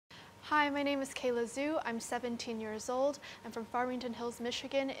Hi, my name is Kayla Zhu. I'm 17 years old. I'm from Farmington Hills,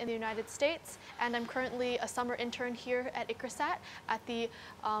 Michigan in the United States, and I'm currently a summer intern here at ICRISAT at the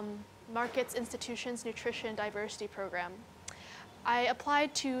Markets Institution's Nutrition Diversity Program. I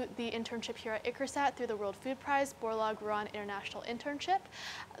applied to the internship here at ICRISAT through the World Food Prize Borlaug-Ruan International Internship.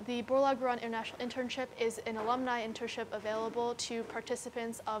 The Borlaug-Ruan International Internship is an alumni internship available to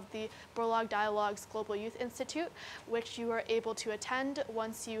participants of the Borlaug Dialogues Global Youth Institute, which you are able to attend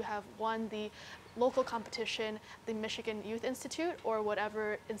once you have won the local competition, the Michigan Youth Institute, or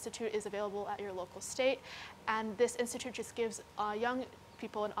whatever institute is available at your local state. And this institute just gives young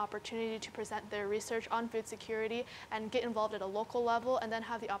people an opportunity to present their research on food security and get involved at a local level, and then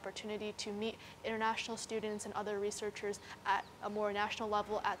have the opportunity to meet international students and other researchers at a more national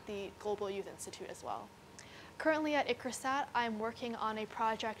level at the Global Youth Institute as well. Currently at ICRISAT, I'm working on a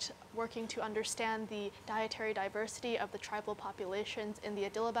project working to understand the dietary diversity of the tribal populations in the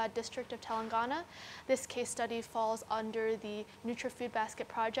Adilabad district of Telangana. This case study falls under the Nutri-Food Basket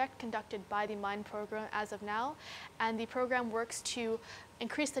project conducted by the MIND program as of now, and the program works to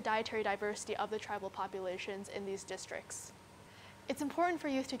increase the dietary diversity of the tribal populations in these districts. It's important for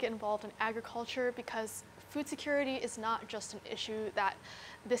youth to get involved in agriculture because food security is not just an issue that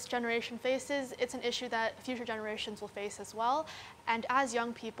this generation faces, it's an issue that future generations will face as well. And as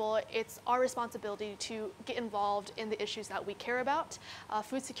young people, it's our responsibility to get involved in the issues that we care about.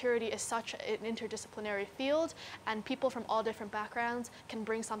 Food security is such an interdisciplinary field, and people from all different backgrounds can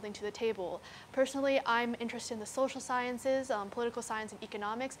bring something to the table. Personally, I'm interested in the social sciences, political science, and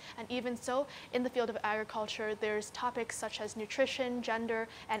economics, and even so, in the field of agriculture, there's topics such as nutrition, gender,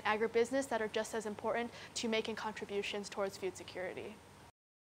 and agribusiness that are just as important to making contributions towards food security.